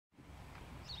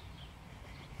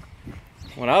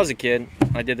When I was a kid,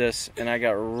 I did this and I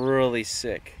got really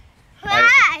sick.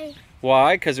 Why?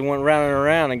 Why? Because it went round and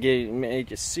around and made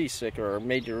you seasick or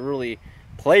made you really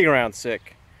playground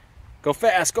sick. Go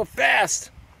fast, go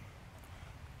fast!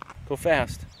 Go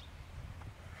fast.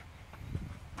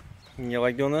 You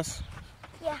like doing this?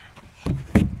 Yeah.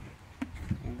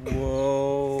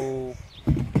 Whoa.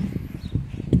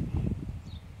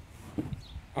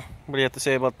 What do you have to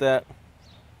say about that?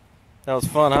 That was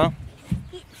fun, huh?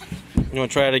 You want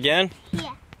to try it again?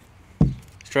 Yeah.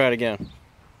 Let's try it again.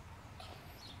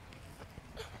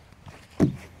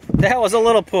 That was a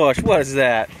little push. What is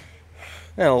that?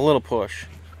 A little push.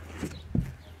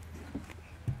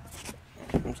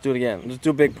 Let's do it again. Let's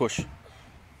do a big push.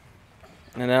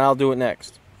 And then I'll do it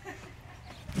next.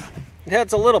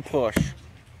 That's a little push.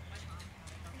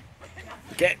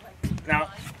 Okay, now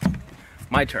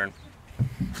my turn.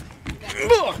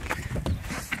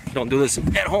 Don't do this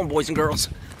at home, boys and girls.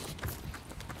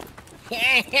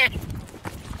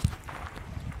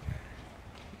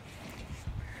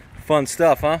 Fun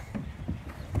stuff, huh?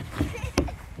 We'll do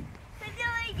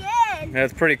it again.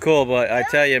 That's pretty cool, but I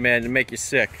tell you, man, it'll make you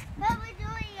sick. But we'll do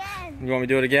it again. You want me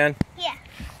to do it again? Yeah.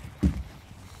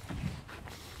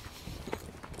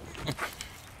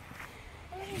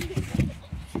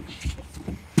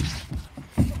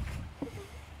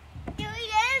 Do it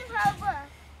again,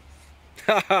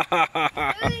 Papa.